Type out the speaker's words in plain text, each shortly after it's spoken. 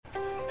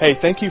Hey,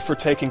 thank you for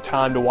taking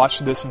time to watch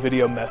this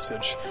video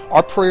message.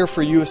 Our prayer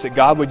for you is that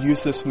God would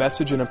use this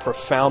message in a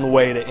profound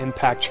way to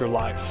impact your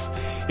life.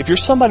 If you're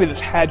somebody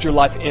that's had your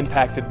life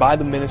impacted by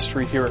the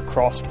ministry here at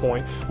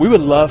Crosspoint, we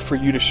would love for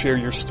you to share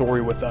your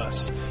story with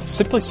us.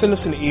 Simply send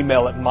us an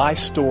email at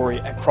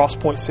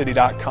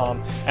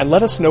mystory@crosspointcity.com and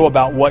let us know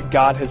about what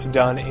God has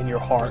done in your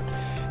heart.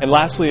 And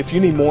lastly, if you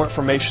need more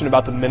information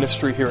about the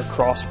ministry here at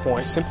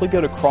Crosspoint, simply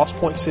go to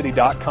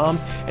crosspointcity.com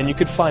and you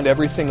can find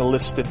everything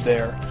listed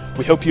there.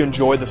 We hope you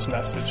enjoy this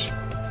message.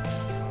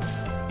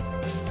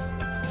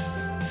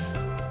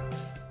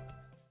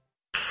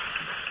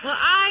 Well,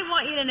 I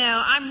want you to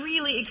know I'm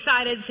really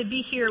excited to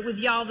be here with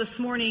y'all this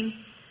morning.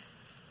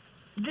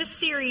 This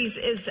series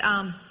is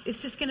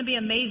just going to be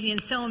amazing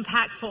and so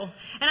impactful.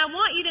 And I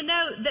want you to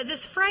know that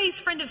this phrase,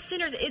 friend of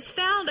sinners, it's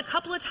found a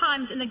couple of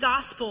times in the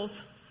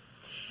Gospels.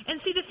 And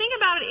see, the thing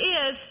about it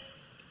is,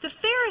 the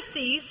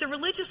Pharisees, the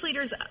religious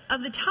leaders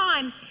of the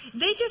time,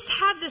 they just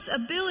had this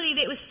ability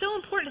that it was so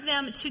important to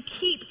them to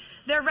keep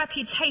their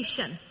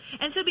reputation.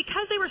 And so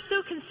because they were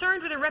so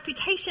concerned with their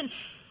reputation,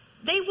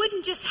 they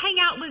wouldn't just hang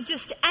out with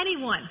just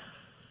anyone.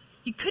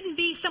 You couldn't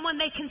be someone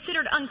they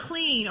considered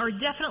unclean or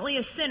definitely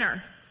a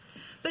sinner.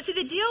 But see,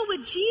 the deal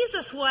with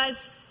Jesus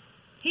was,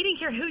 he didn't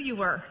care who you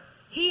were.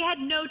 He had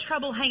no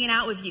trouble hanging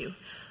out with you.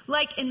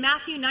 Like in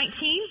Matthew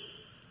 19,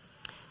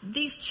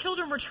 these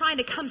children were trying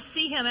to come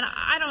see him. And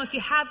I don't know if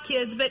you have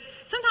kids, but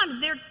sometimes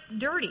they're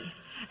dirty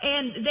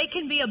and they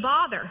can be a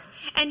bother.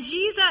 And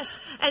Jesus,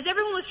 as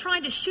everyone was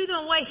trying to shoo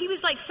them away, he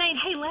was like saying,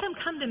 hey, let them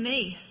come to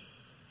me.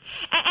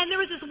 And there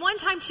was this one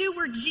time too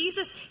where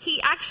Jesus,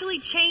 he actually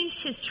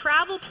changed his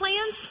travel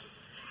plans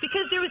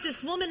because there was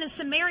this woman in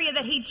Samaria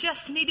that he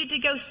just needed to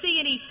go see,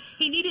 and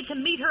he needed to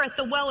meet her at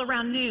the well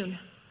around noon.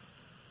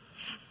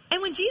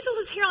 And when Jesus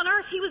was here on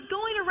earth, he was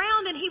going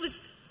around and he was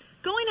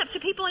going up to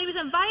people and he was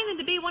inviting them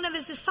to be one of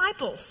his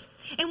disciples.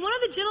 And one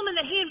of the gentlemen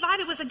that he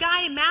invited was a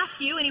guy named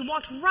Matthew, and he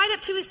walked right up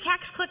to his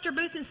tax collector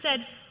booth and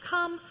said,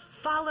 come,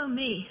 follow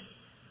me.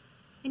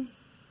 And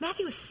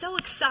Matthew was so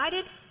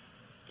excited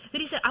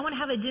that he said, I want to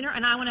have a dinner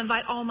and I want to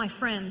invite all my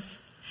friends.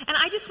 And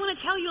I just want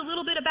to tell you a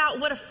little bit about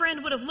what a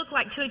friend would have looked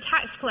like to a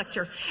tax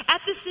collector.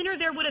 At this dinner,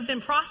 there would have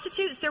been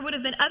prostitutes, there would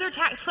have been other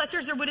tax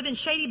collectors, there would have been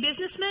shady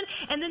businessmen,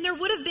 and then there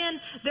would have been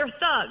their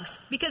thugs.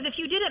 Because if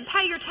you didn't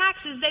pay your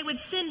taxes, they would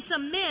send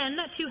some men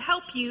to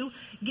help you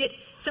get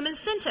some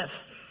incentive,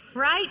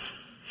 right?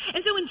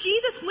 And so when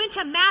Jesus went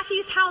to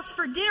Matthew's house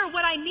for dinner,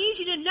 what I need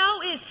you to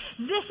know is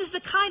this is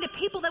the kind of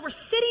people that were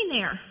sitting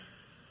there.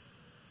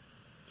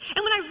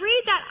 And when I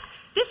read that,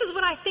 this is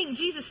what I think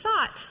Jesus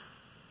thought.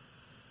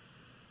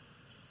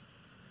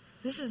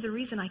 This is the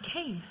reason I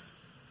came.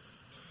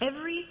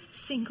 Every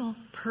single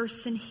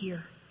person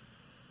here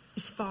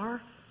is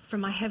far from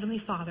my Heavenly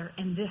Father,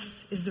 and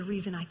this is the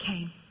reason I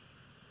came.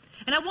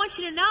 And I want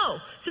you to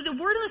know, so the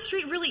word on the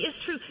street really is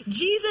true.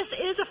 Jesus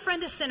is a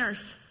friend of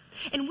sinners.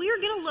 And we are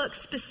going to look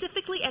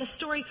specifically at a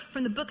story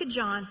from the book of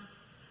John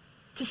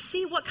to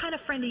see what kind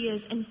of friend he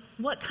is and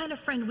what kind of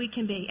friend we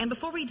can be. And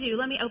before we do,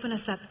 let me open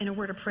us up in a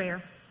word of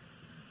prayer.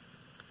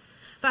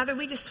 Father,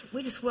 we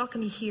just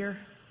welcome you here.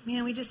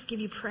 Man, we just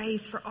give you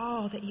praise for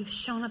all that you've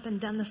shown up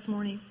and done this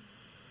morning.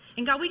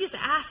 And God, we just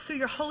ask through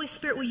your Holy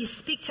Spirit, will you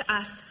speak to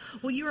us?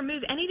 Will you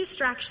remove any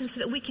distractions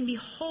so that we can be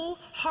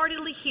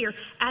wholeheartedly here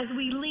as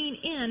we lean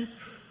in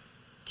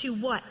to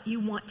what you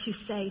want to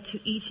say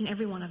to each and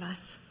every one of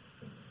us?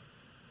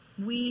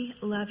 We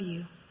love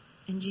you.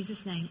 In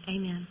Jesus' name,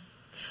 amen.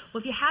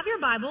 Well, if you have your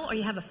Bible or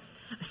you have a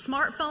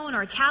smartphone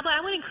or a tablet, I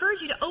want to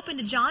encourage you to open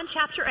to John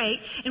chapter 8,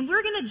 and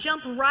we're going to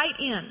jump right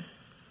in.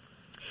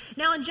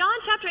 Now in John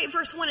chapter 8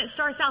 verse 1, it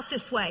starts out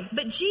this way.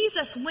 But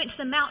Jesus went to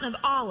the mountain of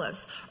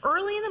Olives.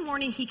 Early in the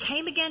morning he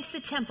came again to the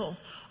temple.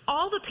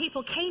 All the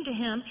people came to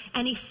him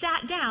and he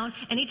sat down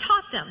and he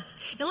taught them.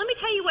 Now let me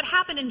tell you what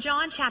happened in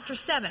John chapter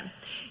 7.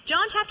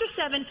 John chapter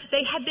 7,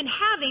 they had been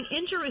having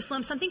in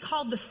Jerusalem something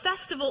called the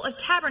Festival of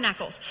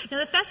Tabernacles. Now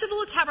the Festival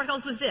of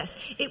Tabernacles was this.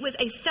 It was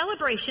a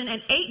celebration,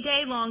 an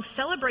 8-day long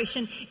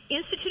celebration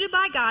instituted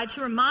by God to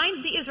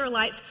remind the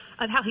Israelites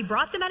of how he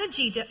brought them out of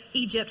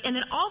Egypt, and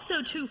then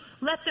also to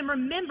let them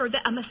remember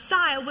that a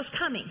Messiah was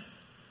coming.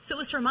 So it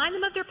was to remind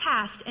them of their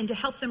past and to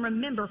help them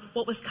remember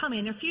what was coming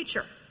in their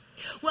future.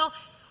 Well,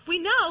 we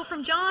know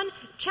from John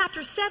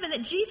chapter 7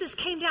 that Jesus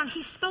came down,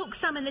 he spoke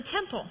some in the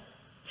temple.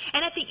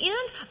 And at the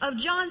end of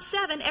John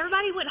 7,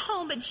 everybody went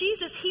home, but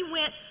Jesus, he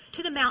went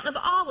to the Mount of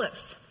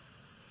Olives.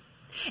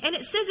 And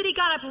it says that he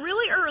got up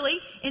really early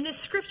in this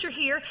scripture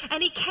here,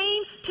 and he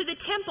came to the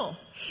temple.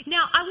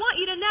 Now, I want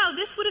you to know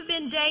this would have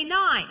been day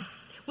 9,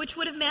 which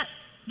would have meant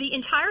the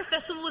entire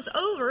festival was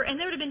over, and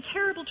there would have been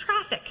terrible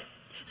traffic.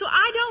 So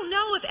I don't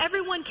know if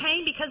everyone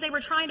came because they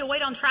were trying to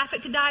wait on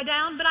traffic to die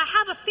down, but I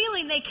have a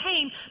feeling they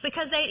came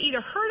because they had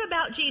either heard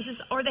about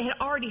Jesus or they had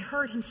already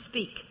heard him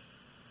speak.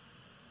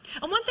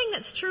 And one thing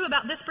that's true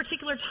about this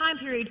particular time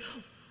period,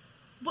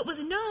 what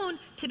was known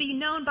to be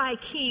known by a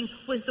king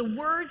was the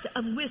words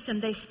of wisdom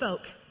they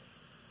spoke.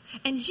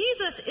 And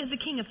Jesus is the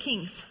King of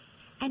Kings,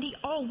 and he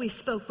always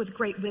spoke with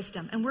great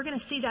wisdom. And we're going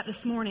to see that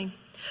this morning.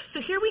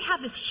 So here we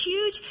have this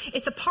huge,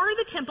 it's a part of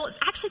the temple. It's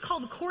actually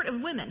called the court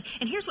of women.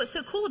 And here's what's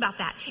so cool about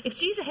that. If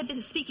Jesus had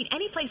been speaking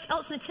any place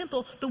else in the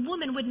temple, the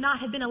woman would not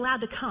have been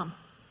allowed to come.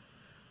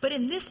 But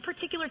in this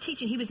particular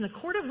teaching, he was in the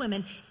court of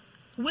women.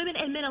 Women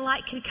and men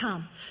alike could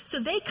come. So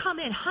they come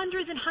in,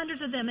 hundreds and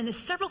hundreds of them, in this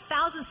several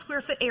thousand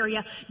square foot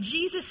area.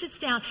 Jesus sits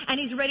down and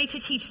he's ready to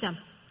teach them.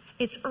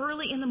 It's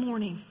early in the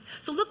morning.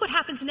 So look what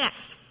happens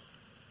next.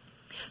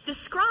 The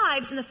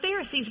scribes and the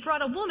Pharisees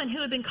brought a woman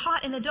who had been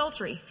caught in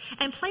adultery,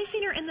 and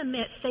placing her in the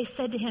midst, they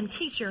said to him,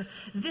 "Teacher,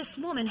 this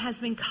woman has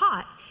been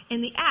caught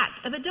in the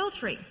act of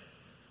adultery."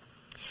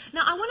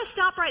 Now, I want to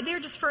stop right there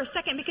just for a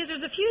second, because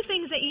there's a few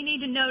things that you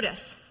need to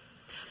notice.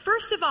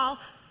 First of all,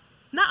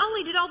 not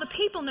only did all the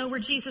people know where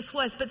Jesus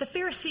was, but the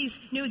Pharisees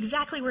knew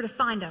exactly where to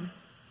find him.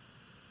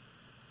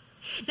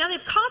 Now,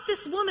 they've caught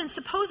this woman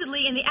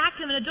supposedly in the act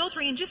of an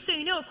adultery, and just so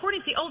you know,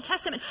 according to the Old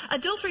Testament,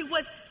 adultery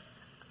was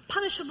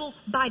punishable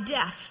by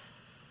death.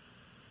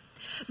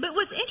 But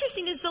what's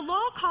interesting is the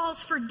law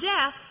calls for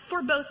death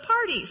for both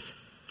parties.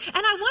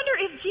 And I wonder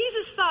if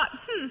Jesus thought,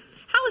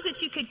 how is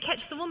it you could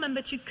catch the woman,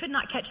 but you could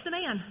not catch the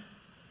man?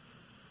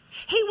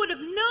 He would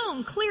have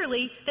known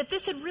clearly that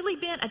this had really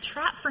been a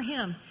trap for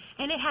him,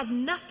 and it had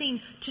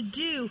nothing to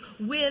do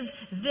with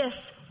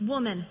this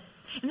woman.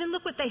 And then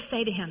look what they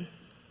say to him.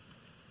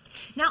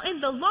 Now, in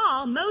the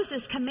law,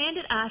 Moses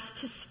commanded us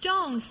to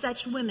stone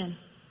such women.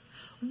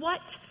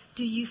 What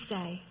do you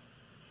say?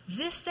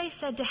 This they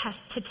said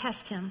to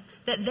test him,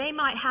 that they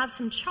might have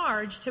some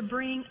charge to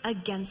bring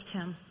against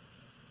him.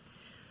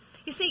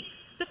 You see,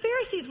 the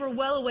Pharisees were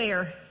well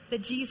aware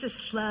that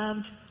Jesus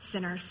loved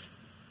sinners,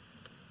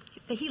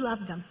 that he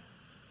loved them.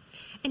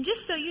 And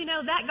just so you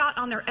know, that got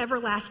on their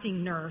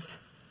everlasting nerve.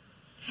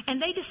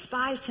 And they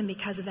despised him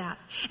because of that.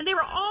 And they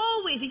were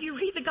always, if you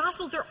read the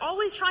Gospels, they're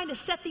always trying to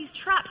set these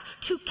traps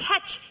to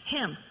catch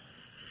him.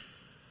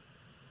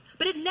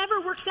 But it never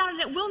works out, and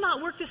it will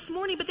not work this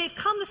morning. But they've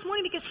come this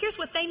morning because here's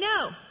what they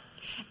know.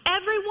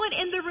 Everyone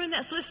in the room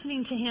that's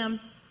listening to him,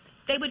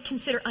 they would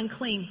consider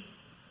unclean.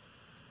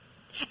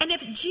 And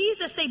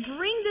if they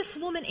bring this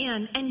woman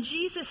in, and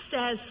Jesus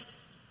says,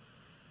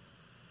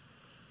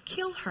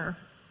 kill her,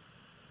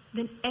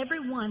 then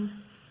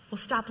everyone will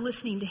stop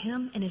listening to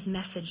him and his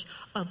message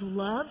of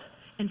love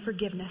and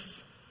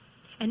forgiveness.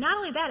 And not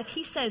only that, if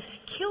he says,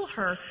 kill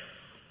her,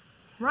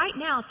 right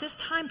now at this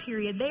time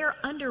period, they are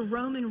under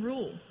Roman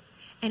rule.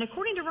 And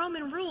according to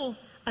Roman rule,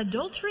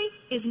 adultery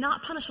is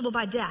not punishable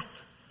by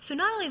death. So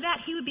not only that,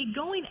 he would be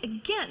going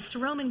against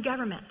Roman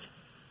government.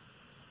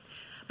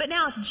 But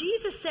now if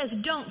Jesus says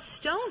don't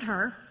stone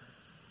her,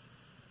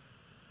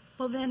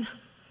 well then,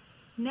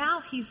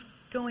 now he's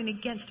going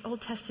against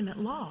Old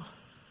Testament law.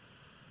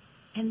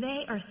 And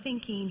they are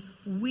thinking,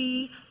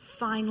 we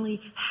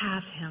finally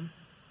have him.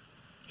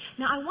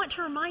 Now I want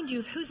to remind you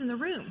of who's in the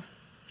room.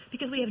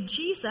 Because we have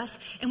Jesus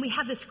and we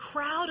have this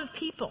crowd of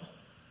people.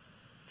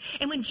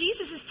 And when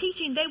Jesus is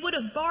teaching, they would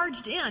have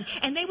barged in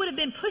and they would have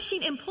been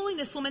pushing and pulling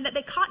this woman that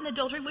they caught in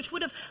adultery, which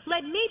would have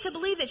led me to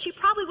believe that she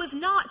probably was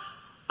not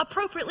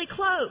appropriately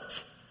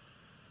clothed.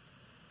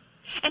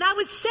 And I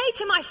would say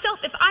to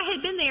myself, if I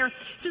had been there,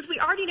 since we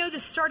already know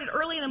this started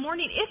early in the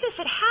morning, if this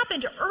had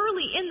happened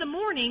early in the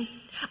morning,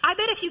 I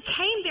bet if you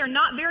came there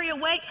not very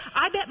awake,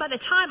 I bet by the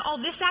time all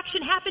this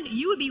action happened,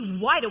 you would be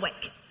wide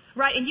awake.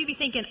 Right? And you'd be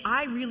thinking,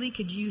 I really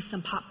could use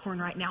some popcorn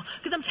right now.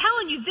 Because I'm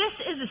telling you, this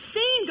is a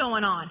scene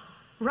going on.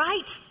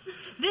 Right?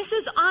 This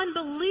is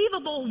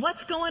unbelievable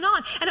what's going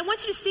on. And I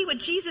want you to see what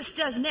Jesus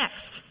does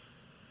next.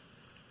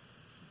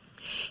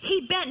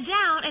 He bent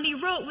down and he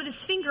wrote with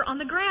his finger on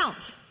the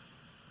ground.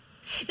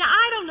 Now,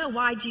 I don't know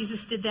why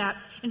Jesus did that.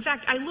 In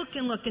fact, I looked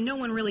and no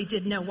one really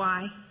did know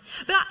why.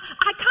 But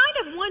I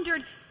kind of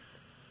wondered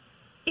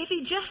if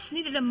he just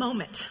needed a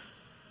moment.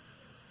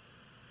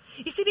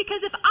 You see,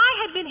 because if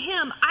I had been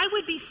him, I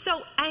would be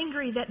so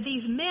angry that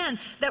these men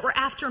that were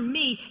after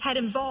me had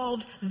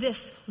involved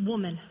this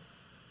woman.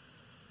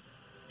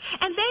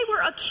 And they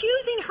were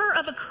accusing her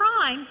of a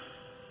crime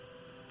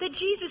that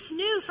Jesus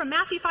knew from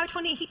Matthew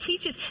 5:20. He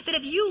teaches that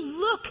if you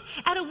look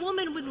at a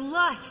woman with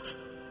lust,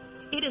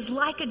 it is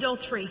like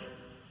adultery.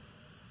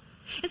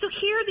 And so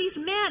here these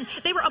men,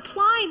 they were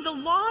applying the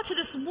law to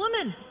this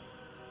woman,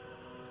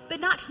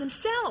 but not to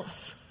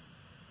themselves.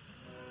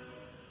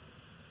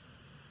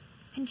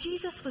 And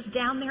Jesus was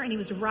down there and he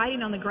was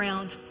writing on the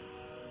ground.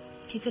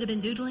 He could have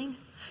been doodling.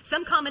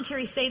 Some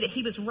commentaries say that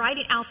he was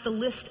writing out the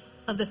list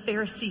of the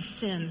Pharisees'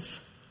 sins.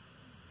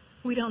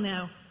 We don't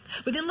know.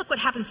 But then look what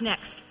happens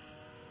next.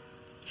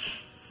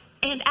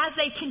 And as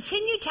they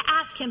continued to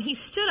ask him, he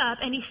stood up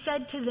and he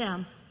said to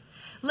them,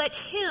 let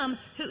him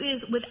who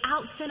is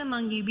without sin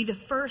among you be the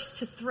first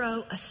to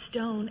throw a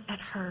stone at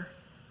her.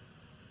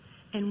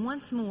 And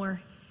once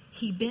more,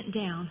 he bent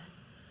down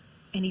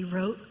and he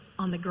wrote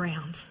on the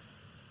ground.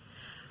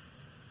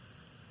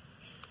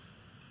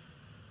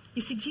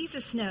 You see,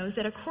 Jesus knows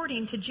that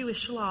according to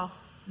Jewish law,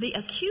 the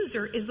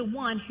accuser is the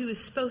one who is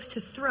supposed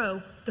to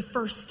throw the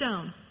first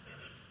stone.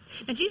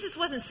 Now, Jesus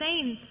wasn't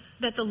saying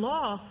that the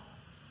law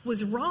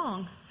was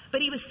wrong,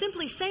 But he was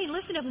simply saying,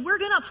 listen, if we're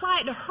going to apply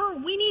it to her,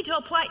 we need to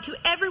apply it to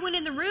everyone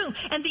in the room.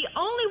 And the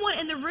only one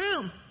in the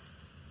room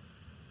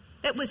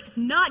that was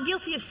not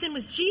guilty of sin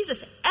was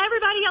Jesus.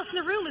 Everybody else in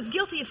the room was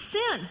guilty of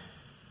sin.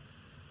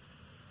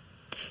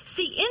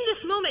 See, in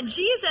this moment,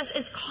 Jesus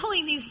is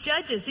calling these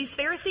judges, these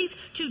Pharisees,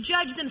 to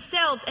judge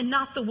themselves and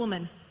not the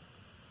woman.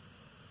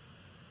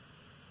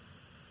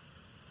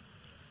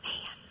 Man,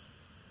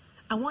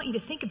 I want you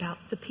to think about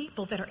the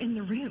people that are in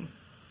the room,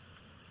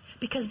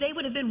 because they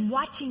would have been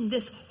watching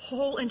this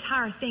whole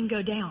entire thing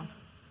go down.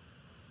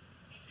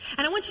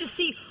 And I want you to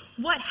see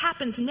what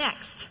happens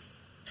next.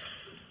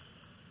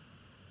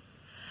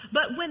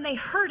 But when they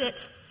heard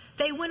it,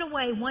 they went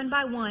away one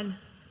by one,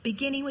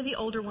 beginning with the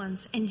older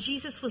ones, and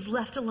Jesus was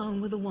left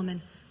alone with a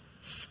woman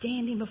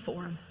standing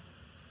before him.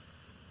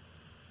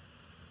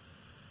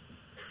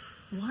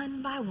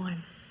 One by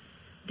one,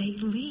 they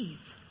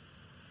leave.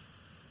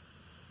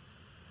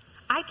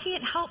 I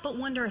can't help but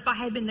wonder if I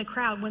had been the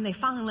crowd when they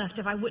finally left,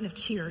 if I wouldn't have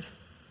cheered.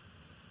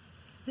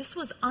 This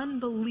was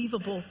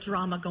unbelievable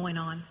drama going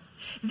on.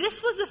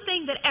 This was the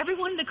thing that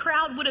everyone in the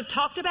crowd would have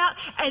talked about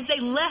as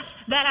they left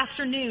that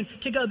afternoon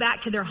to go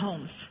back to their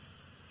homes.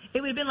 It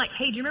would have been like,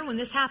 hey, do you remember when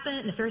this happened?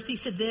 And the Pharisee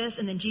said this,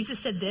 and then Jesus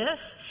said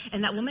this,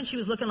 and that woman, she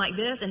was looking like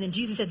this, and then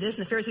Jesus said this,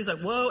 and the Pharisee was like,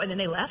 whoa, and then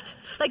they left.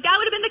 Like, that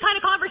would have been the kind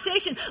of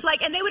conversation.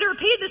 Like, and they would have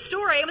repeated the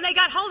story, and when they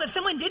got home, if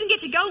someone didn't get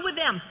to go with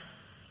them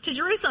to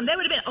Jerusalem, they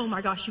would have been, oh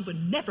my gosh, you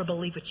would never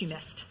believe what you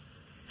missed.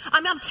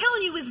 I'm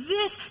telling you, it was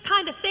this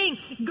kind of thing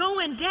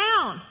going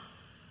down.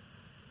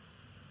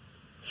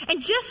 And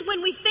just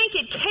when we think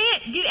it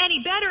can't get any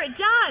better, it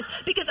does.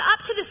 Because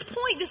up to this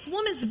point, this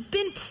woman's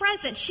been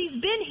present. She's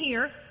been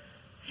here.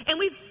 And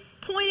we've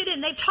pointed it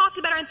and they've talked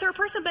about her in third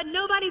person, but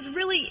nobody's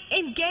really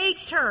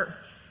engaged her.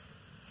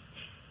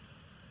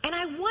 And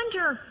I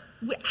wonder,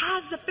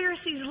 as the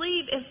Pharisees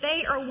leave, if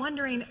they are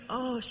wondering,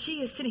 oh,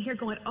 she is sitting here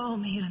going, oh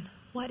man,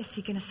 what is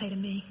he going to say to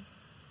me?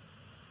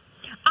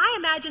 I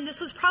imagine this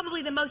was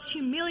probably the most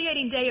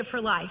humiliating day of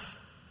her life.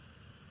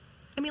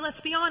 I mean,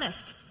 let's be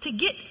honest. To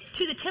get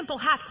to the temple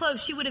half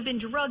closed, she would have been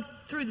dragged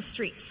through the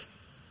streets,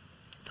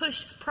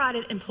 pushed,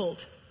 prodded, and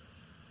pulled.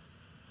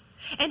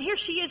 And here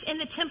she is in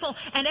the temple,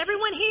 and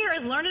everyone here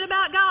is learning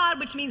about God,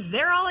 which means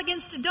they're all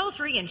against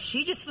adultery, and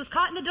she just was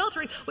caught in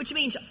adultery, which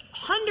means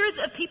hundreds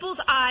of people's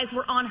eyes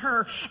were on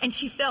her, and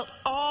she felt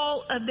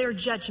all of their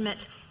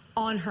judgment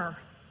on her.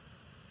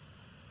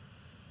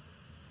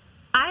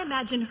 I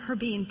imagine her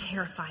being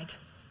terrified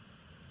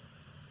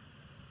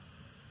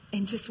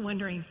and just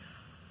wondering,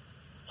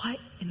 what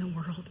in the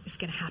world is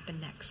going to happen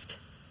next?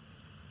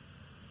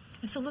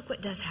 And so look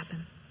what does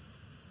happen.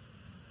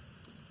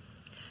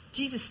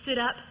 Jesus stood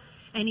up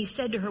and he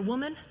said to her,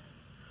 woman,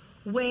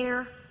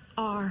 where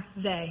are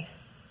they?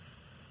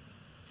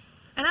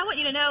 And I want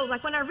you to know,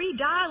 like when I read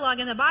dialogue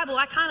in the Bible,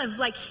 I kind of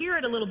like hear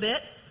it a little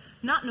bit,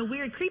 not in a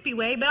weird, creepy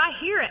way, but I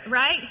hear it,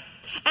 right?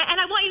 And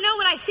I want you to know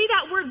when I see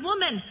that word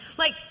woman,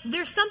 like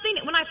there's something,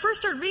 when I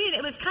first started reading it,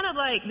 it was kind of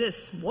like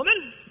this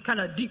woman, kind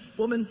of deep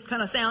woman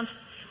kind of sound.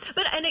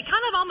 And it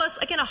kind of almost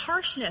like in a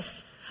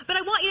harshness. But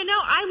I want you to know,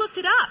 I looked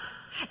it up.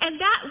 And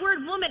that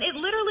word woman, it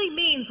literally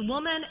means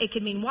woman. It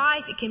can mean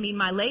wife. It can mean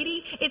my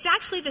lady. It's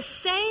actually the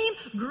same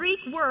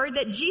Greek word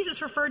that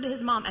Jesus referred to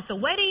his mom at the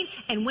wedding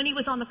and when he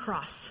was on the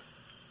cross.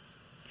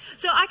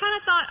 So I kind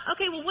of thought,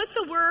 okay, well, what's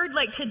a word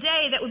like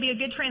today that would be a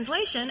good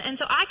translation? And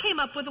so I came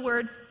up with the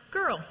word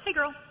girl. Hey,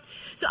 girl.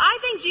 So I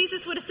think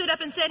Jesus would have stood up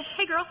and said,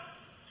 hey, girl,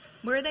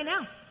 where are they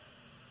now?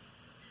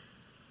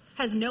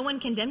 Has no one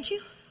condemned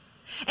you?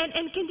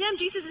 And condemned,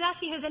 Jesus is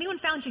asking, has anyone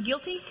found you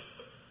guilty?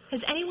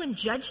 Has anyone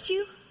judged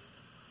you?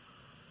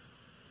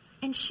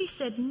 And she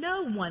said,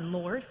 no one,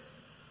 Lord.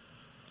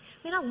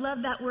 Man, I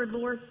love that word,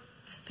 Lord,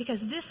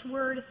 because this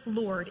word,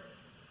 Lord,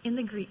 in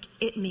the Greek,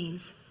 it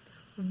means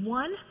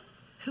one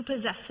who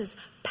possesses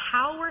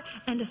power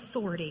and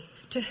authority,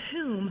 to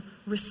whom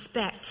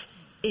respect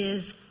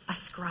is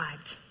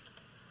ascribed.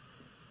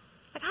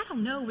 Like, I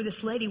don't know where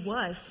this lady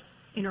was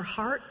in her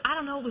heart. I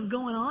don't know what was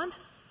going on.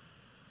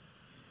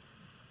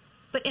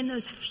 But in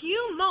those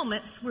few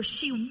moments where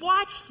she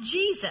watched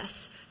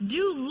Jesus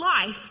do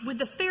life with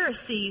the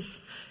Pharisees,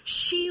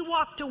 she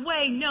walked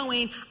away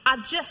knowing,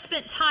 I've just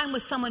spent time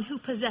with someone who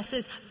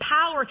possesses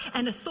power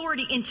and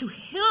authority, and to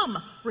him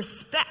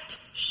respect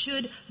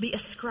should be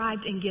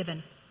ascribed and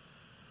given.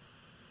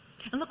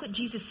 And look what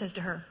Jesus says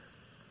to her.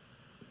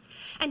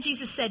 And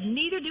Jesus said,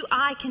 neither do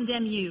I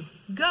condemn you.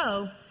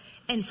 Go,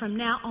 and from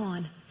now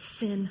on,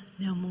 sin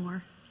no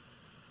more.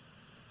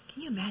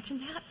 Can you imagine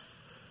that?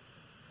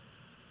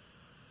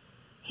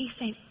 He's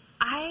saying,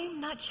 I'm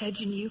not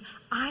judging you.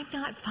 I'm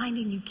not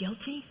finding you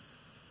guilty.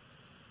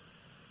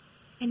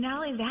 And not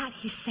only that,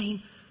 he's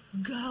saying,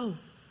 go.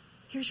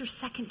 Here's your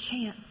second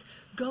chance.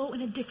 Go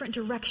in a different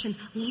direction.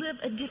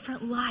 Live a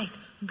different life.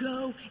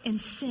 Go and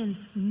sin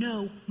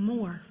no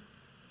more.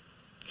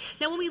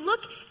 Now, when we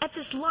look at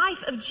this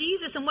life of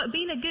Jesus and what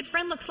being a good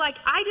friend looks like,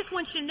 I just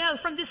want you to know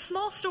from this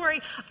small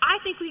story, I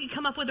think we could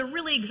come up with a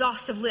really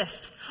exhaustive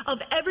list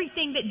of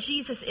everything that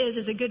Jesus is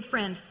as a good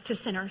friend to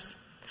sinners.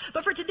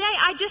 But for today,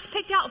 I just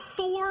picked out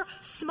 4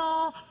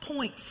 small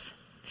points.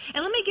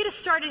 And let me get us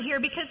started here,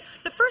 because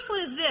the first one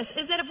is this,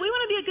 is that if we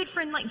want to be a good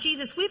friend like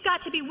Jesus, we've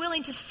got to be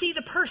willing to see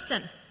the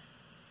person.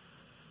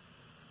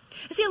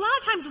 You see, a lot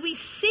of times we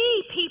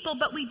see people,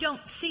 but we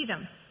don't see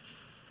them.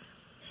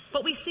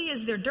 What we see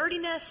is their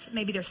dirtiness,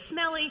 maybe they're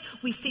smelly,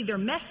 we see they're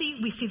messy,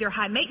 we see they're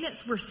high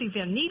maintenance, we see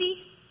they're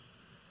needy.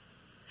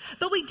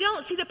 But we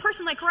don't see the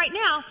person. Like right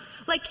now,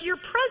 like you're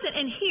present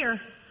in here,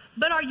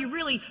 but are you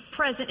really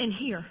present in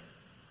here?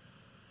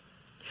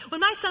 When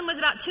my son was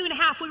about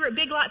 2.5, we were at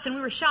Big Lots and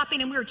we were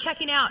shopping and we were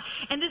checking out.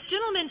 And this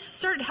gentleman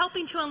started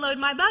helping to unload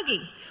my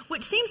buggy,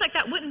 which seems like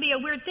that wouldn't be a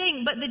weird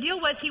thing, but the deal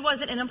was he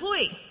wasn't an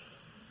employee.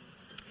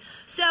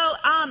 So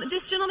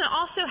this gentleman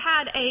also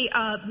had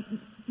a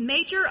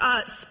major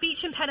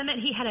speech impediment.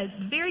 He had a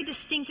very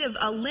distinctive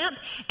limp,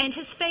 and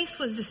his face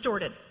was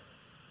distorted.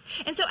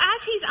 And so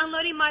as he's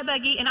unloading my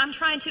buggy and I'm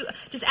trying to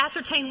just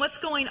ascertain what's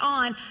going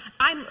on,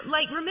 I'm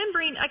like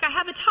remembering, like I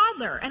have a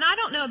toddler, and I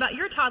don't know about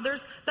your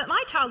toddlers, but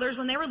my toddlers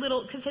when they were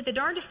little could say the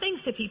darndest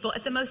things to people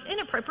at the most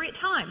inappropriate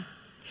time.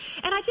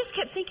 And I just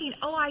kept thinking,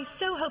 oh, I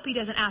so hope he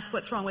doesn't ask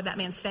what's wrong with that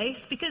man's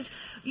face, because,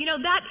 you know,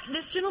 that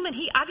this gentleman,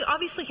 he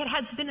obviously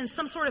had been in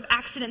some sort of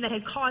accident that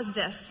had caused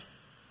this.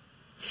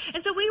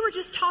 And so we were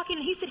just talking,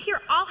 and he said, here,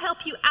 I'll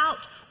help you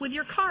out with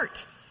your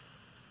cart.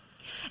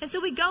 And so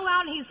we go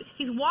out, and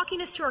he's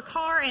walking us to our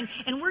car,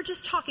 and we're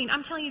just talking.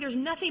 I'm telling you, there's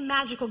nothing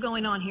magical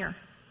going on here.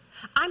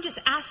 I'm just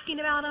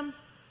asking about him.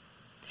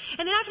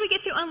 And then after we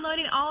get through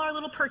unloading all our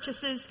little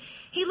purchases,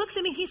 he looks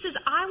at me and he says,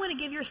 I want to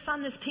give your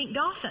son this pink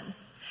dolphin.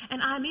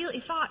 And I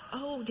immediately thought,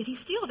 oh, did he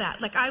steal that?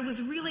 Like, I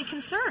was really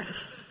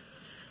concerned.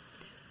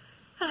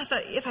 And I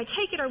thought, if I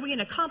take it, are we an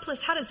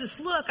accomplice? How does this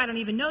look? I don't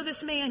even know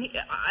this man.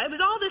 It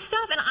was all this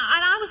stuff. And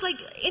I was like,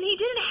 and he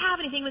didn't have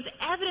anything. It was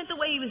evident the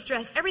way he was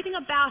dressed. Everything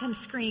about him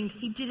screamed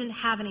he didn't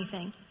have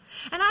anything.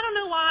 And I don't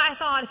know why I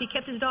thought if he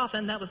kept his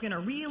dolphin, that was going to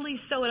really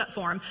sew it up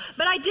for him.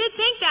 But I did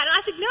think that. And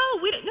I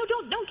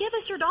said, don't give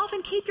us your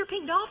dolphin. Keep your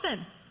pink dolphin.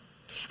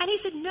 And he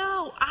said,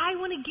 no, I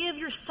want to give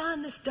your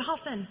son this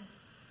dolphin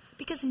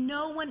because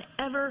no one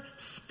ever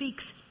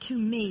speaks to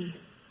me.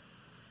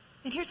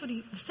 And here's what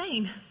he was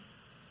saying.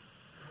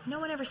 No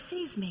one ever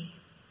sees me.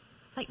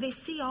 Like, they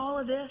see all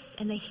of this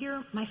and they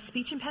hear my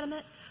speech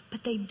impediment,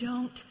 but they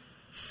don't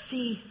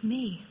see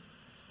me.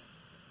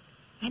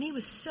 And he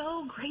was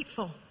so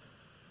grateful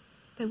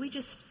that we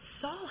just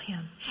saw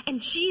him.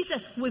 And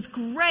Jesus was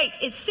great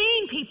at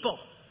seeing people.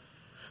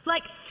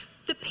 Like,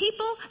 the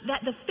people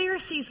that the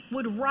Pharisees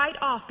would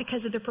write off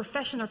because of their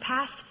profession or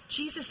past,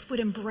 Jesus would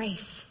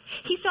embrace.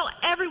 He saw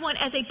everyone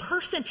as a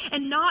person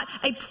and not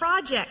a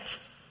project.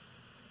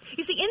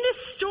 You see, in this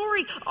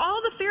story,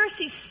 all the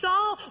Pharisees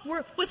saw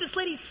was this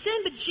lady's sin,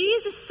 but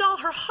Jesus saw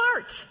her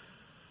heart.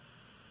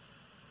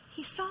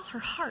 He saw her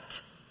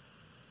heart.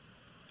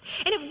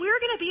 And if we're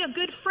going to be a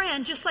good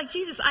friend, just like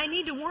Jesus, I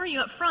need to warn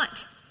you up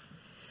front.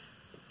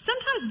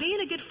 Sometimes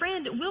being a good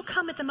friend will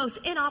come at the most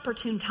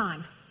inopportune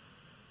time.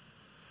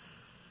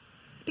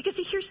 Because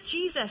see, here's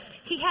Jesus.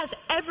 He has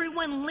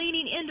everyone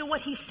leaning into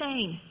what he's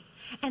saying.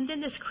 And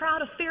then this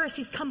crowd of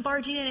Pharisees come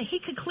barging in, and he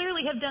could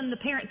clearly have done the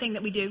parent thing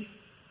that we do.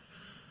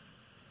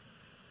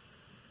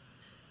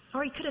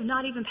 Or he could have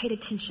not even paid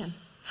attention.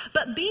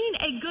 But being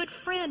a good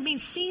friend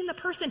means seeing the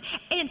person.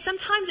 And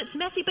sometimes it's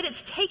messy, but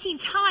it's taking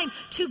time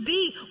to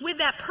be with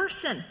that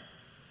person.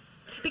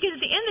 Because at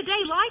the end of the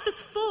day, life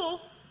is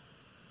full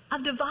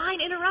of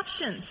divine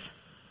interruptions.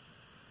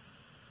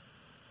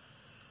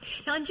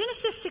 Now in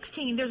Genesis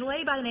 16, there's a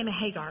lady by the name of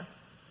Hagar.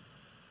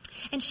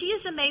 And she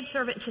is the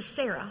maidservant to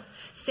Sarah.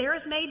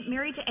 Sarah's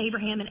married to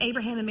Abraham, and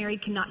Abraham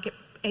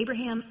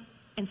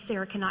and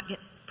Sarah cannot get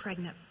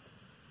pregnant.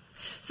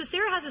 So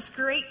Sarah has this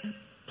great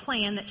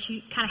plan that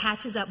she kind of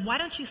hatches up. Why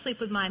don't you sleep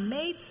with my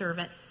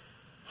maidservant,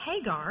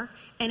 Hagar,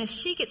 and if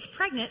she gets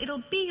pregnant,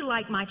 it'll be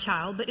like my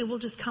child, but it will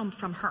just come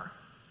from her.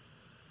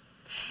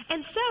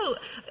 And so,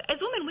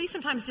 as women, we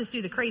sometimes just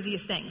do the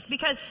craziest things,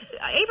 because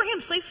Abraham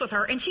sleeps with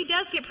her, and she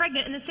does get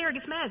pregnant, and then Sarah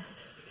gets mad.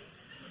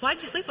 Why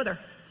did you sleep with her?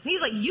 And he's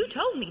like, you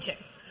told me to.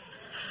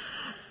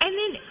 And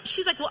then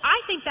she's like, well,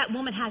 I think that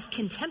woman has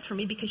contempt for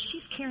me because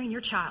she's carrying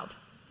your child.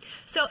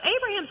 So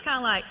Abraham's kind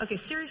of like, okay,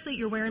 seriously,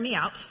 you're wearing me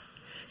out.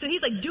 So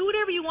he's like, do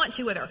whatever you want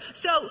to with her.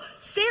 So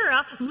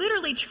Sarah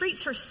literally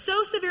treats her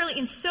so severely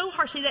and so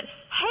harshly that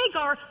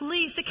Hagar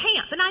leaves the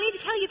camp. And I need to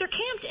tell you, they're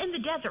camped in the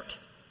desert.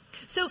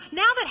 So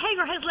now that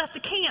Hagar has left the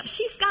camp,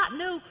 she's got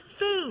no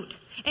food.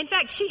 In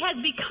fact, she has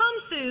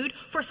become food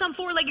for some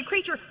four-legged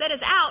creature that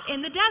is out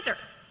in the desert.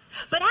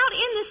 But out in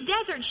this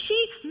desert,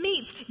 she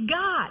meets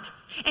God.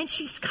 And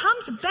she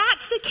comes back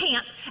to the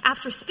camp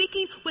after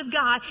speaking with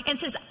God and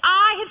says,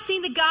 I have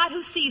seen the God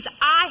who sees.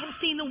 I have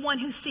seen the one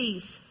who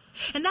sees.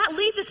 And that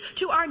leads us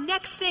to our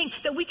next thing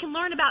that we can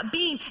learn about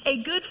being a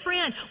good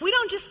friend. We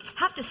don't just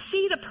have to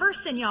see the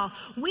person, y'all.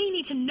 We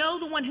need to know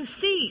the one who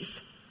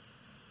sees.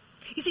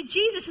 You see,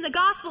 Jesus in the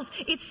Gospels,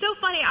 it's so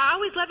funny. I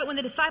always love it when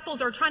the disciples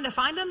are trying to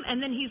find him,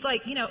 and then he's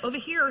like, over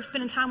here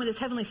spending time with his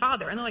Heavenly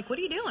Father. And they're like, what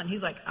are you doing?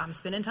 He's like, I'm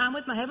spending time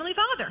with my Heavenly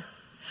Father.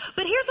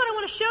 But here's what I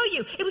want to show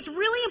you. It was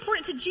really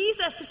important to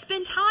Jesus to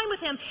spend time with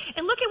him.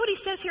 And look at what he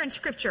says here in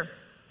Scripture.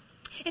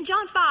 In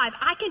John 5,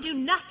 I can do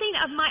nothing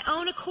of my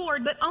own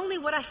accord, but only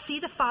what I see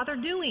the Father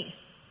doing.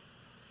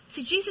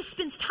 See, Jesus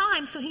spends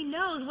time so he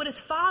knows what his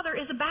Father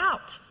is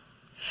about.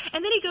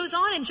 And then he goes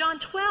on in John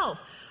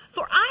 12.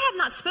 For I have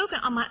not spoken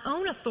on my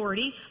own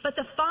authority, but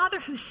the Father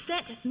who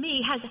sent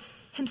me has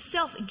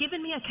himself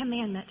given me a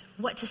commandment,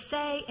 what to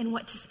say and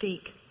what to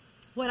speak.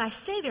 What I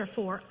say,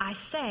 therefore, I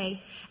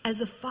say as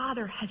the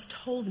Father has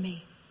told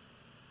me.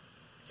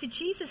 See,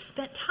 Jesus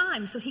spent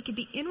time so he could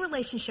be in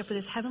relationship with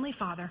his heavenly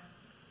Father,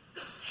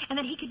 and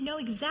that he could know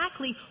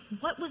exactly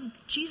what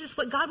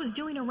God was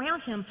doing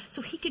around him,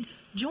 so he could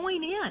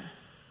join in.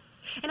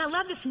 And I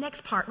love this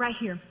next part right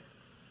here.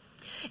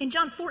 In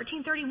John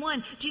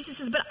 14:31, Jesus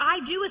says, but I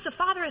do as the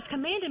Father has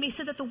commanded me,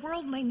 so that the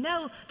world may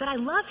know that I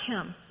love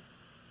him.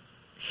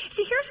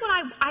 See, here's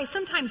what I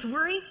sometimes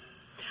worry.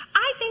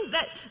 I think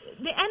that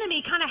the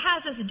enemy kind of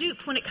has us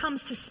duped when it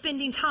comes to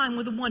spending time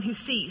with the one who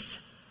sees.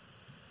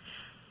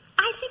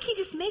 I think he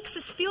just makes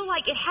us feel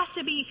like it has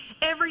to be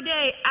every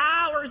day,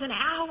 hours and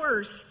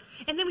hours.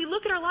 And then we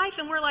look at our life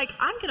and we're like,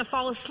 I'm going to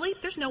fall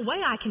asleep. There's no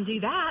way I can do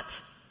that.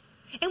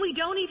 And we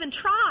don't even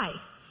try.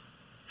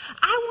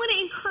 I want to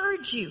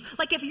encourage you.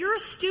 Like if you're a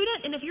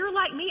student and if you're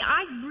like me,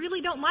 I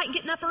really don't like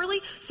getting up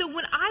early. So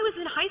when I was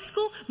in high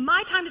school,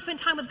 my time to spend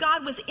time with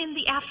God was in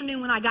the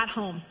afternoon when I got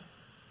home.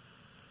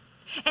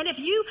 And if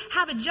you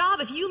have a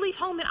job, if you leave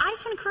home, and I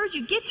just want to encourage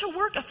you, get to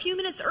work a few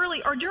minutes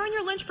early, or during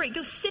your lunch break,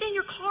 go sit in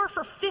your car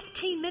for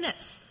 15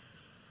 minutes.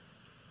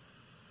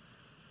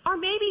 Or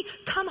maybe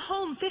come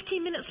home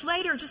 15 minutes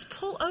later, just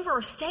pull over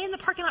or stay in the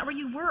parking lot where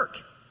you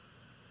work.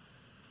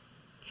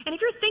 And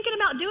if you're thinking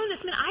about doing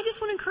this, man, I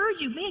just want to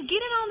encourage you, man,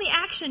 get in on the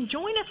action.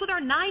 Join us with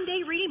our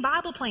 9-day reading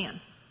Bible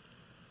plan.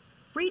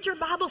 Read your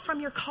Bible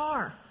from your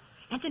car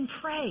and then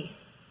pray.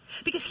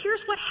 Because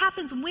here's what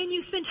happens when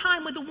you spend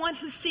time with the one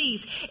who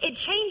sees. It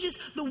changes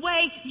the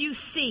way you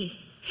see.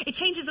 It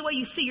changes the way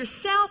you see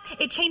yourself.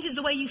 It changes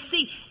the way you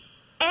see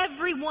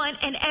everyone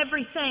and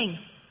everything.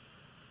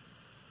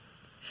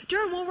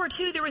 During World War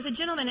II, there was a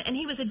gentleman, and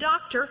he was a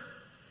doctor.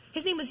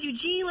 His name was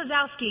Eugene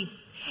Lazowski.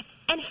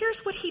 And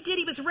here's what he did.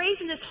 He was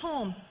raised in this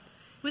home.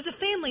 It was a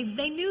family.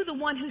 They knew the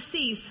one who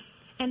sees,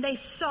 and they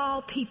saw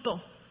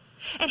people.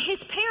 And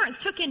his parents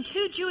took in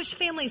 2 Jewish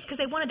families because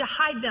they wanted to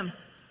hide them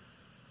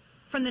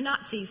from the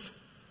Nazis.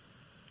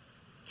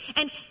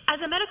 And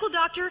as a medical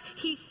doctor,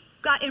 he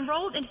got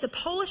enrolled into the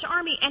Polish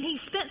army, and he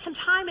spent some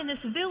time in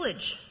this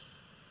village.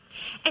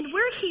 And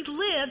where he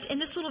lived in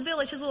this little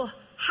village, his little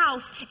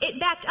house, it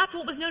backed up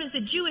what was known as the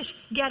Jewish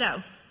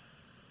ghetto.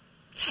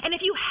 And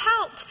if you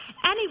helped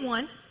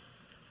anyone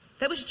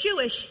that was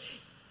Jewish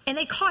and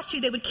they caught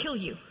you, they would kill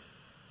you.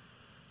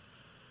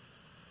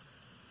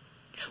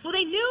 Well,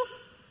 they knew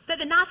that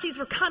the Nazis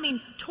were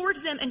coming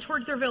towards them and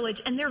towards their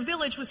village, and their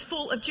village was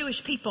full of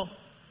Jewish people.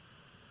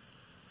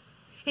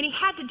 And he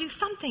had to do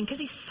something because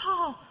he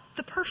saw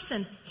the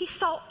person. He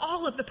saw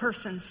all of the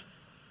persons.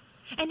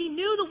 And he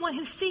knew the one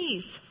who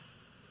sees.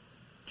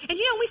 And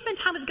you know, when we spend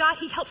time with God,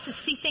 he helps us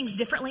see things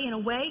differently in a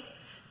way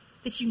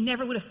that you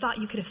never would have thought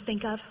you could have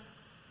think of.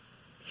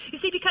 You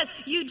see, because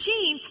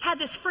Eugene had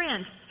this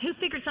friend who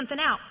figured something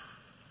out.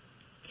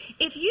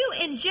 If you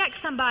inject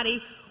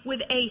somebody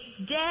with a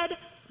dead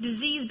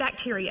disease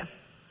bacteria,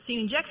 so you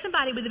inject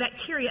somebody with the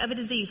bacteria of a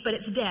disease, but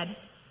it's dead,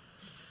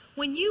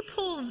 when you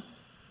pull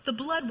the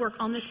blood work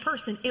on this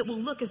person, it will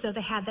look as though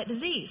they had that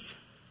disease.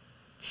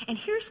 And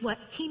here's what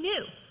he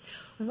knew.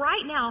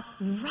 Right now,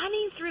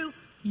 running through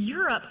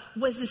Europe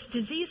was this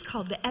disease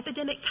called the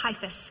epidemic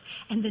typhus.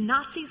 And the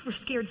Nazis were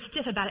scared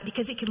stiff about it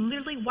because it could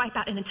literally wipe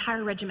out an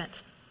entire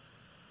regiment.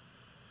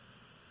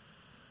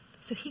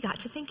 So he got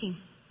to thinking,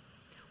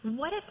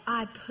 what if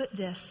I put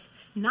this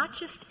not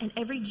just in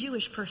every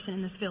Jewish person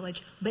in this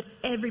village, but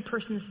every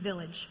person in this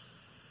village?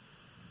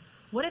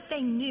 What if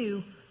they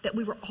knew that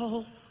we were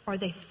all, or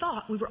they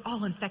thought we were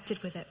all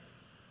infected with it?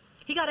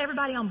 He got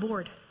everybody on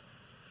board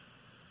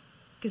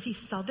because he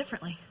saw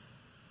differently.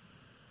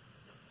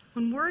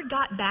 When word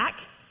got back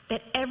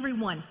that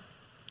everyone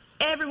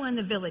in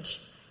the village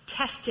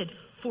tested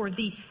for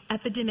the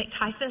epidemic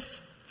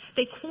typhus,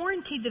 they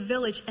quarantined the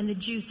village and the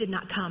Jews did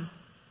not come.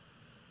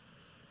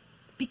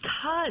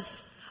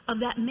 Because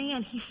of that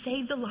man, he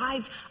saved the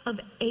lives of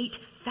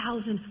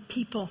 8,000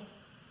 people.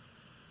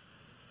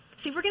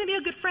 See, if we're going to be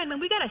a good friend, man,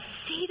 we got to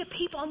see the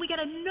people and we got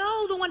to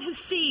know the one who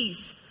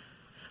sees.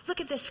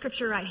 Look at this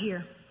scripture right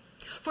here.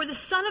 For the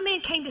Son of Man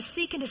came to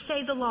seek and to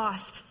save the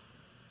lost.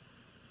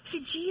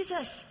 See,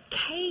 Jesus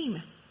came.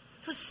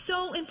 It was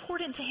so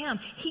important to him.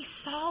 He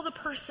saw the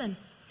person.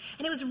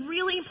 And it was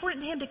really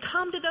important to him to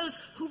come to those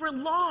who were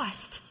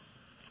lost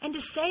and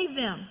to save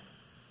them.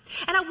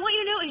 And I want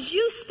you to know, as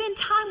you spend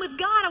time with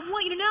God, I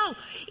want you to know,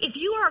 if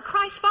you are a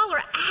Christ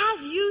follower,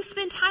 as you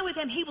spend time with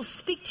him, he will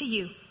speak to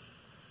you.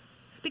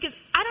 Because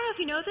I don't know if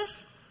you know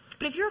this,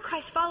 but if you're a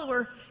Christ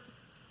follower,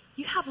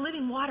 you have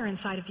living water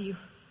inside of you.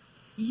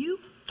 You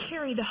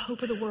carry the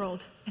hope of the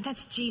world, and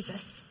that's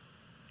Jesus.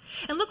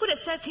 And look what it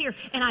says here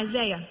in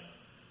Isaiah.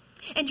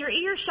 And your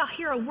ears shall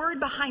hear a word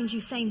behind you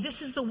saying,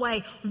 this is the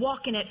way,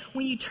 walk in it,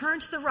 when you turn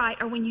to the right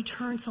or when you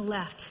turn to the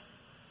left.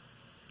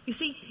 You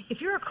see,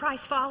 if you're a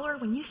Christ follower,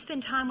 when you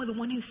spend time with the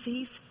one who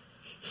sees,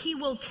 he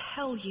will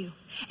tell you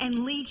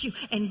and lead you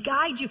and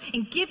guide you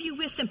and give you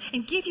wisdom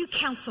and give you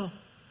counsel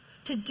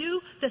to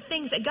do the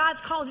things that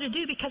God's called you to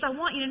do, because I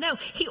want you to know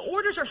he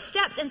orders our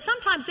steps, and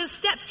sometimes those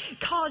steps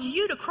cause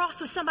you to cross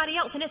with somebody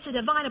else, and it's a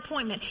divine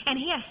appointment, and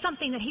he has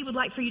something that he would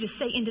like for you to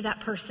say into that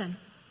person.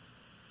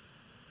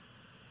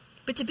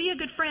 But to be a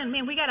good friend,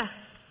 man, we got to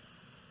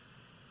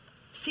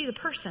see the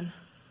person,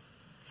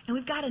 and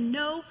we've got to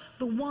know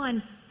the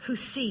one who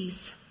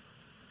sees.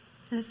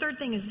 And the third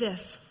thing is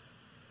this: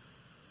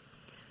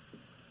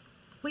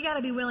 we got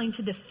to be willing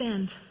to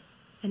defend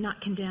and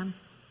not condemn.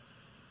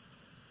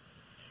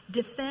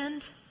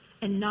 Defend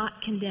and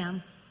not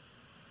condemn.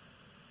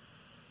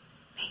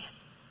 Man,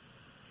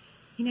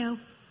 you know,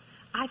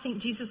 I think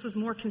Jesus was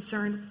more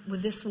concerned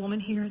with this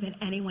woman here than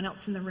anyone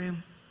else in the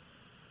room.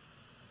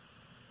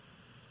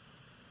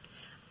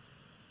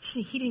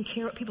 He didn't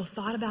care what people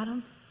thought about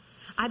him.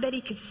 I bet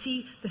he could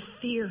see the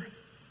fear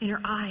in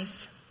her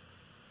eyes.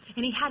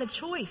 And he had a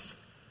choice.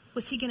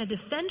 Was he going to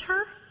defend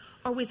her,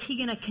 or was he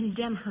going to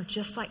condemn her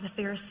just like the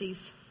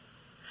Pharisees?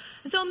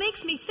 And so it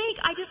makes me think,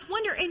 I just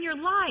wonder, in your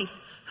life,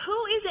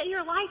 who is it in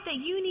your life that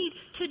you need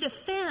to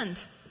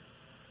defend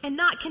and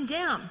not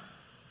condemn?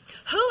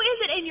 Who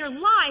is it in your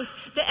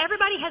life that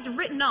everybody has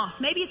written off?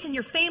 Maybe it's in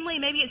your family,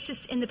 maybe it's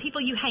just in the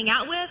people you hang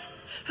out with.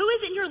 Who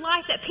is it in your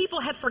life that people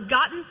have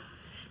forgotten?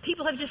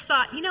 People have just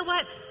thought, you know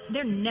what?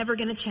 They're never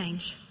going to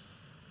change.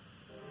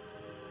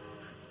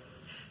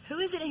 Who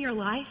is it in your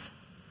life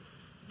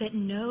that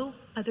no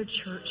other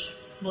church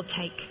will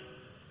take?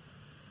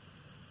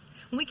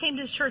 When we came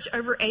to this church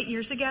over 8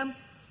 years ago,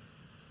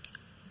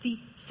 the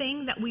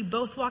thing that we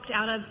both walked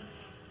out of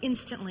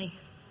instantly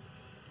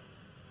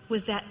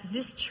was that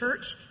this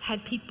church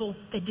had people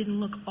that didn't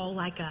look all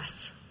like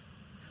us.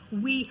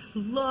 We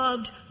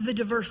loved the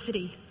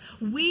diversity.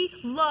 We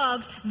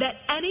loved that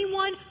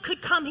anyone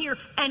could come here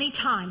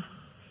anytime.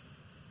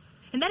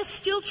 And that is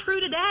still true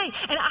today.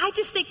 And I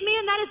just think,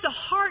 man, that is the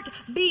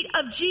heartbeat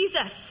of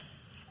Jesus.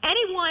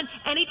 Anyone,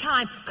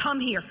 anytime, come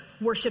here,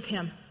 worship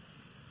him.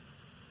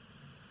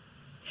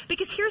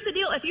 Because here's the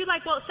deal. If you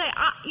say,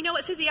 you know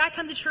what, Suzy, I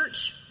come to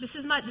church. This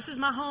is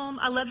my home.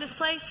 I love this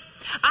place.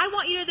 I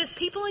want you to know there's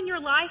people in your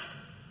life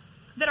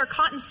that are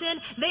caught in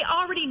sin. They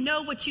already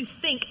know what you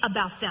think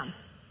about them.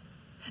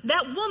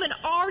 That woman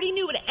already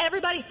knew what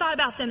everybody thought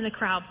about them in the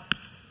crowd.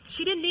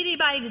 She didn't need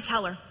anybody to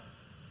tell her.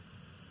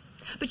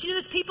 But you know,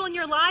 there's people in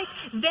your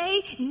life,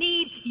 they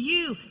need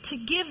you to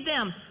give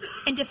them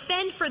and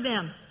defend for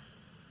them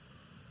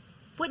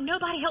what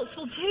nobody else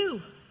will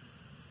do.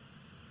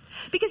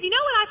 Because you know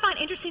what I find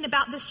interesting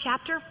about this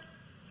chapter?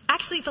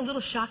 Actually, it's a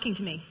little shocking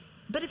to me,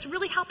 but it's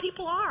really how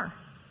people are.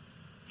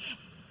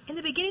 In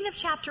the beginning of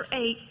chapter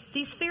 8,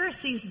 these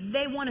Pharisees,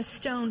 they want to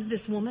stone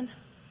this woman.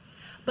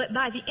 But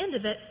by the end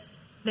of it,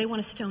 they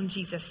want to stone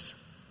Jesus.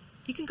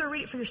 You can go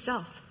read it for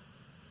yourself.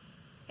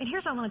 And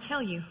here's what I want to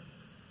tell you.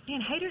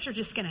 Man, haters are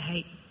just going to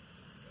hate.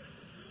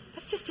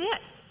 That's just it.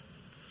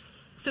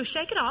 So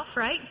shake it off,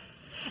 right?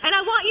 And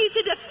I want you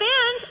to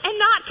defend and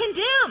not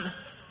condemn.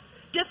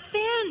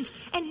 Defend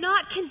and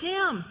not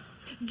condemn.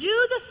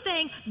 Do the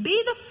thing,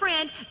 be the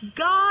friend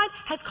God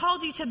has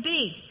called you to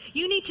be.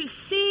 You need to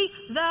see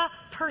the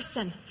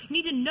person. You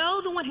need to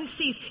know the one who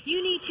sees.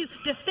 You need to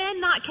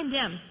defend, not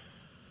condemn.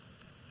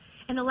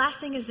 And the last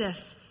thing is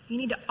this: you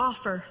need to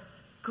offer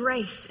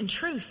grace and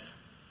truth.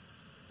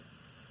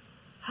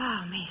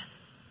 Oh man,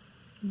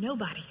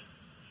 nobody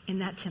in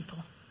that temple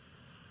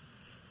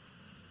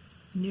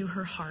knew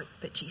her heart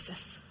but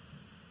Jesus.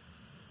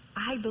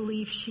 I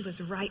believe she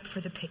was ripe for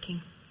the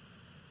picking.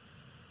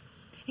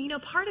 And you know,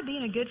 part of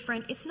being a good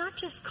friend, it's not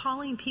just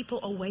calling people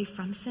away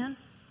from sin,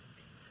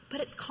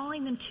 but it's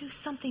calling them to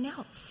something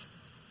else.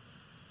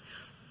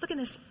 Look at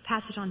this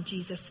passage on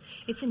Jesus.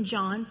 It's in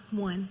John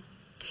 1.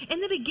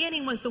 In the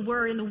beginning was the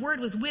Word, and the Word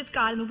was with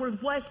God, and the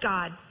Word was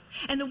God.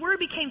 And the Word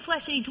became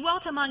flesh, and he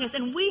dwelt among us,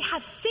 and we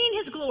have seen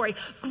his glory,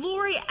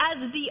 glory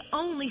as the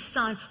only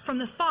Son from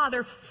the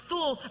Father,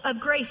 full of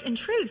grace and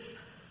truth.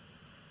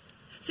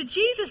 So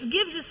Jesus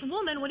gives this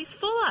woman what he's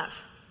full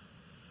of.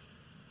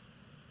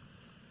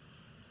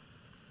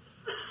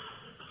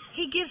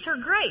 He gives her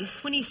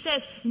grace when he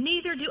says,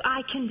 neither do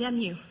I condemn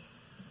you.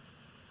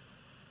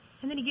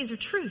 And then he gives her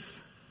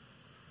truth.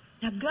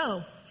 Now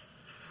go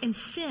and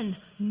sin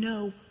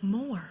no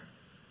more.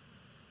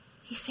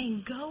 He's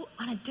saying go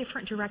on a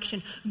different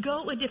direction.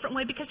 Go a different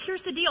way. Because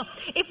here's the deal.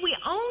 If we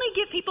only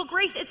give people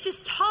grace, it's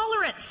just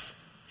tolerance.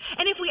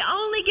 And if we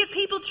only give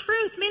people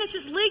truth, man, it's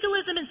just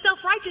legalism and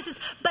self-righteousness.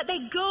 But they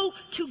go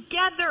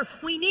together.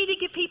 We need to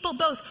give people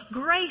both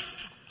grace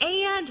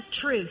and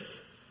truth.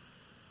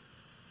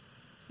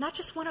 Not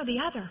just one or the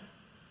other.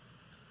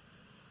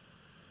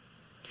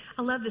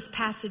 I love this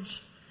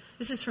passage.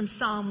 This is from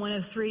Psalm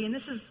 103, and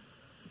this is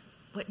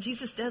what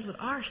Jesus does with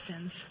our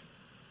sins.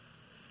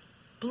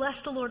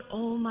 Bless the Lord,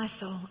 O my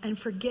soul, and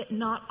forget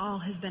not all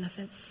his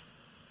benefits.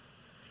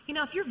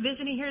 if you're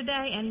visiting here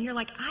today and you're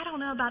like, I don't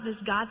know about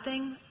this God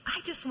thing,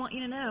 I just want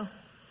you to know,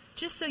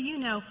 just so you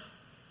know,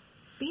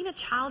 being a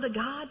child of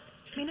God,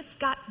 it's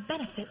got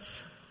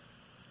benefits.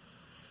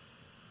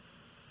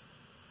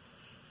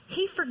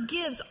 He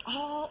forgives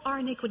all our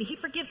iniquity. He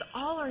forgives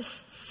all our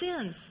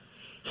sins.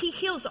 He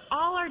heals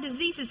all our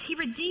diseases. He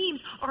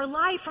redeems our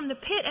life from the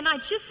pit. And I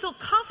just feel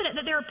confident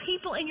that there are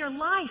people in your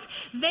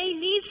life, they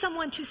need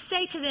someone to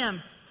say to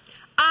them,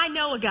 I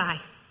know a guy.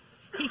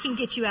 He can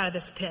get you out of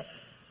this pit.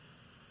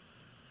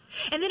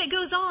 And then it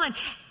goes on.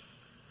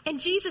 And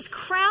Jesus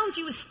crowns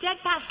you with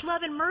steadfast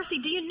love and mercy.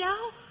 Do you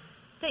know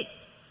that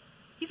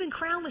you've been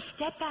crowned with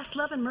steadfast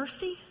love and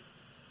mercy?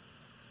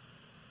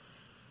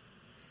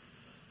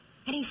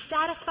 And he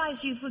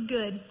satisfies you with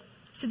good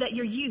so that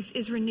your youth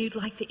is renewed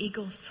like the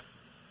eagles.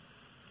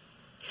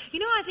 You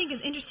know what I think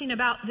is interesting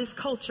about this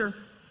culture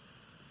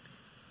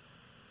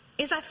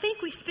is I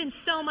think we spend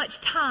so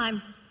much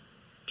time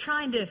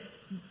trying to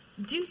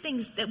do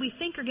things that we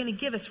think are going to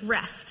give us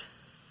rest.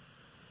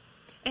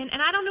 And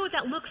I don't know what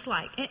that looks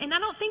like. And I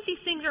don't think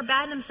these things are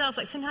bad in themselves.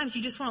 Like sometimes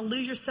you just want to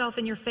lose yourself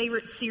in your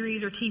favorite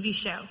series or TV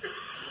show.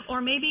 Or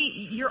maybe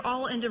you're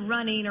all into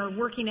running or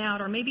working out,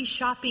 or maybe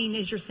shopping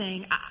is your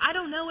thing. I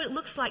don't know what it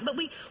looks like. But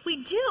we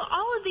do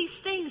all of these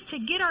things to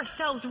get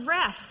ourselves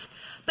rest.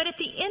 But at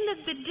the end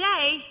of the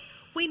day,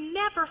 we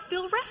never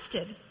feel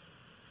rested.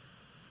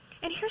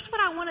 And here's what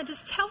I want to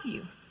just tell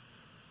you.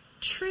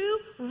 True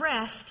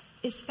rest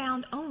is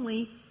found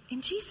only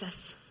in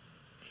Jesus.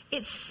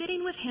 It's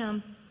sitting with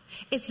him.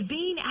 It's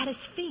being at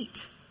his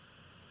feet.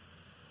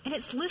 And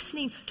it's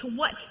listening to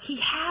what he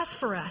has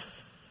for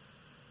us.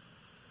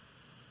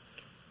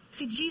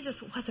 See,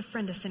 Jesus was a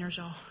friend of sinners,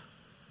 y'all.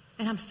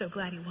 And I'm so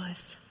glad he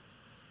was.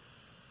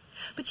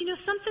 But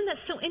something that's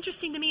so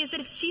interesting to me is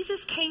that if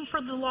Jesus came for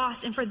the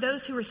lost and for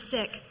those who are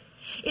sick,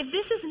 if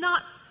this is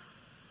not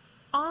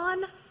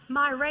on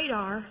my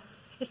radar,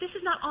 if this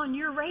is not on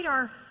your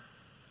radar,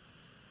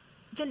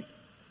 then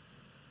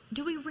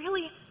do we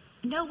really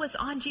know what's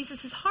on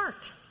Jesus'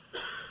 heart?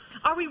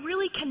 Are we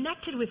really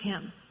connected with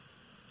him?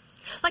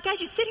 Like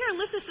as you sit here and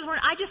listen to this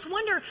morning, I just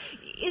wonder,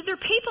 is there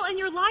people in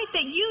your life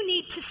that you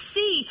need to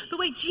see the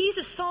way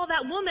Jesus saw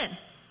that woman?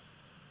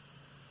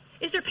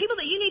 Is there people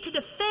that you need to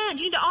defend,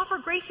 you need to offer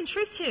grace and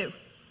truth to?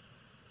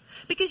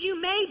 Because you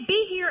may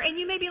be here and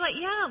you may be like,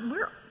 yeah,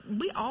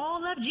 we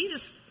all love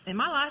Jesus in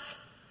my life.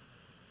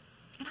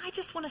 And I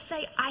just want to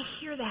say, I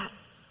hear that.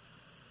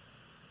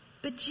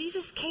 But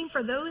Jesus came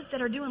for those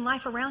that are doing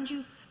life around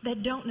you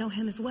that don't know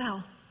him as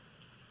well.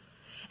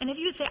 And if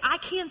you would say, I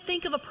can't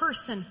think of a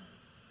person,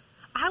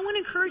 I want to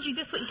encourage you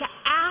this week to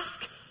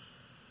ask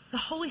the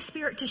Holy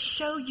Spirit to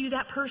show you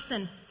that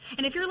person.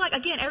 And if you're like,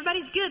 again,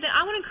 everybody's good, then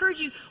I want to encourage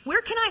you,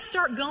 where can I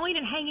start going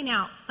and hanging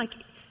out? Like,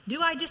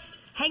 do I just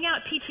hang out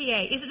at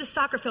PTA? Is it the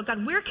soccer field?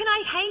 God, where can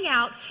I hang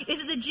out? Is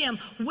it the gym?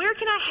 Where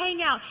can I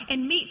hang out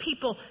and meet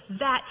people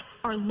that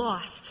are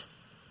lost?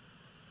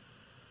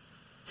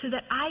 So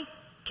that I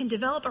can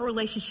develop a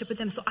relationship with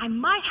them, so I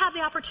might have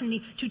the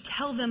opportunity to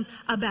tell them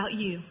about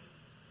you.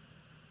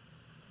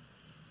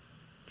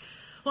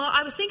 Well,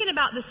 I was thinking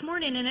about this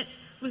morning, and it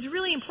was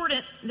really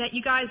important that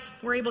you guys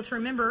were able to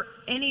remember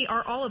any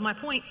or all of my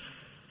points.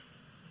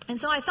 And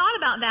so I thought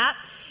about that.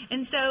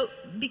 And so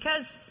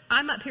because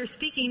I'm up here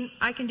speaking,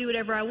 I can do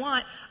whatever I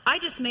want. I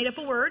just made up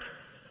a word.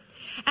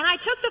 And I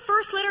took the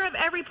first letter of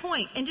every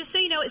point. And just so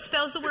you know, it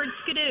spells the word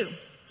skidoo.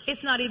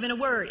 It's not even a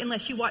word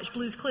unless you watch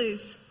Blue's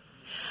Clues.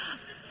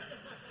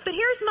 But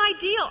here's my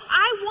deal.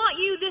 I want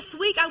you this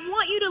week, I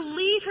want you to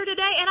leave here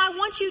today, and I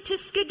want you to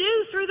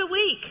skidoo through the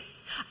week.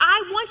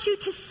 I want you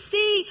to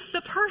see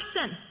the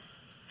person.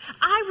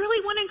 I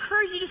really want to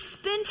encourage you to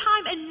spend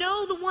time and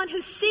know the one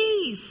who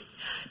sees.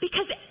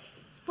 Because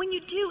when you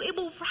do, it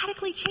will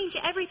radically change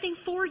everything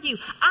for you.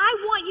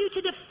 I want you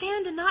to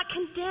defend and not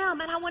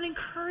condemn. And I want to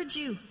encourage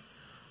you.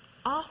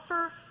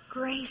 Offer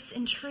grace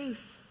and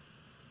truth.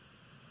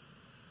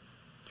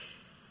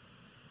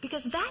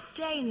 Because that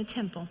day in the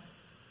temple,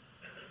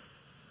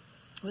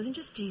 it wasn't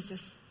just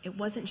Jesus. It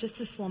wasn't just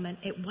this woman.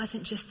 It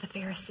wasn't just the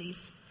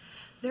Pharisees.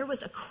 There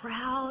was a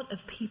crowd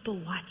of people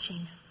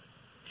watching.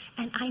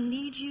 And I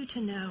need you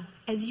to know,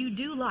 as you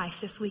do life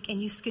this week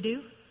and you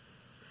skidoo,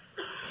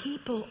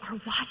 people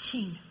are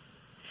watching.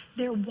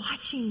 They're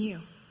watching you.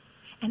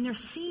 And they're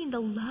seeing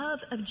the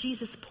love of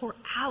Jesus pour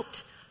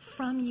out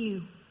from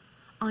you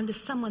onto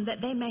someone that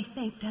they may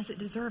think doesn't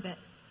deserve it.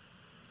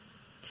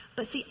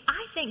 But see,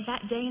 I think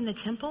that day in the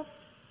temple,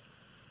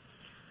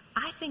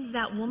 I think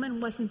that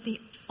woman wasn't the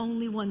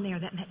only one there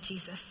that met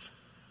Jesus.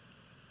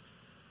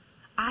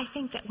 I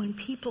think that when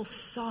people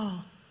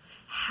saw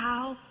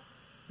how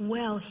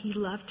well he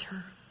loved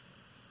her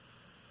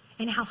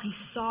and how he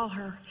saw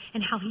her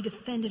and how he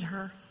defended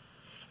her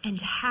and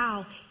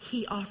how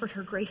he offered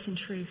her grace and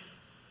truth,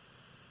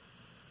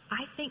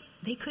 I think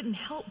they couldn't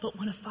help but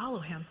want to follow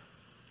him.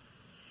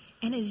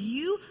 And as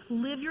you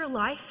live your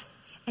life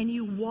and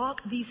you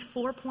walk these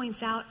 4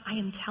 points out, I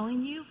am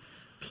telling you,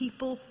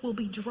 people will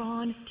be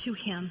drawn to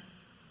him.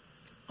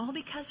 All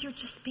because you're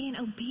just being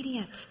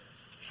obedient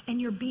And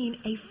you're being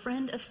a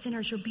friend of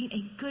sinners. You're being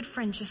a good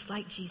friend just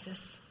like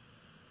Jesus.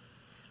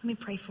 Let me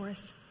pray for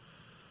us.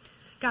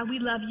 God, we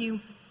love you.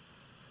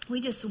 We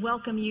just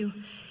welcome you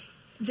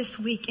this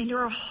week into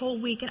our whole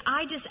week. And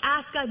I just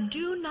ask, God,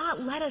 do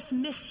not let us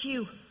miss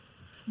you.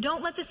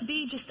 Don't let this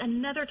be just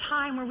another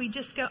time where we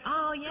just go,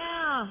 oh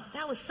yeah,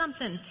 that was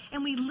something.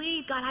 And we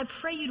leave. God, I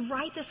pray you'd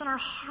write this on our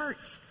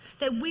hearts,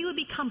 that we would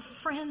become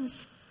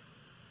friends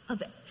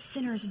of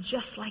sinners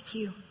just like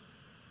you.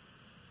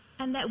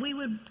 And that we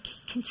would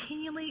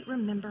continually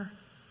remember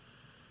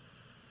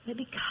that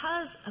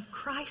because of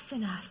Christ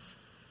in us,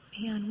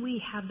 man, we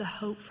have the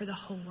hope for the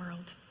whole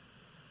world.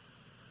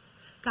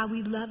 God,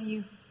 we love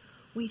you.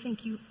 We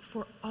thank you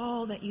for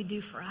all that you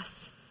do for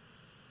us.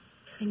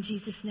 In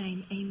Jesus'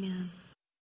 name, amen.